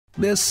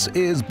This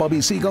is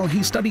Bobby Seagull.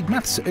 He studied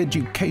maths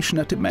education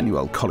at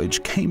Emmanuel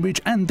College, Cambridge,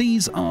 and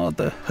these are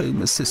the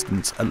Home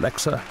Assistants: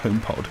 Alexa,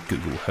 HomePod,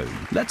 Google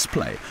Home. Let's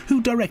play.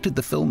 Who directed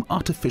the film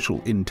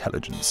Artificial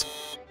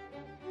Intelligence?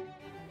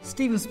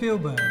 Steven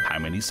Spielberg. How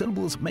many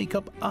syllables make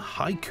up a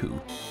haiku?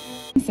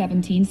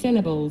 17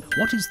 syllables.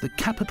 What is the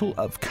capital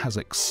of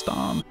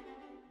Kazakhstan?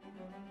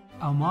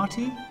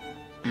 Almaty.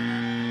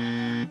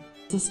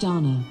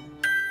 Astana.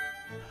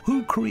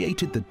 Who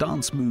created the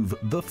dance move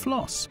The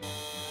Floss?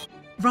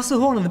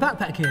 Russell Horn and the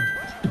Backpack Kid.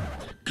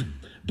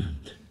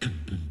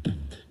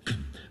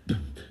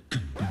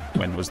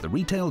 When was the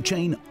retail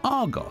chain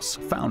Argos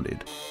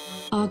founded?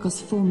 Argos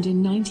formed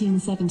in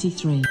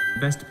 1973.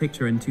 Best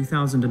Picture in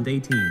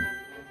 2018.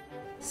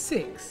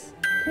 6.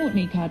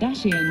 Kourtney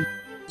Kardashian.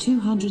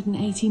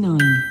 289.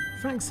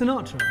 Frank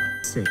Sinatra.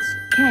 6.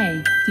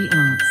 K. The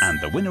Arts. And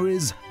the winner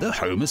is the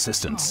Home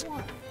Assistants.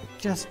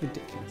 Just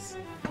ridiculous.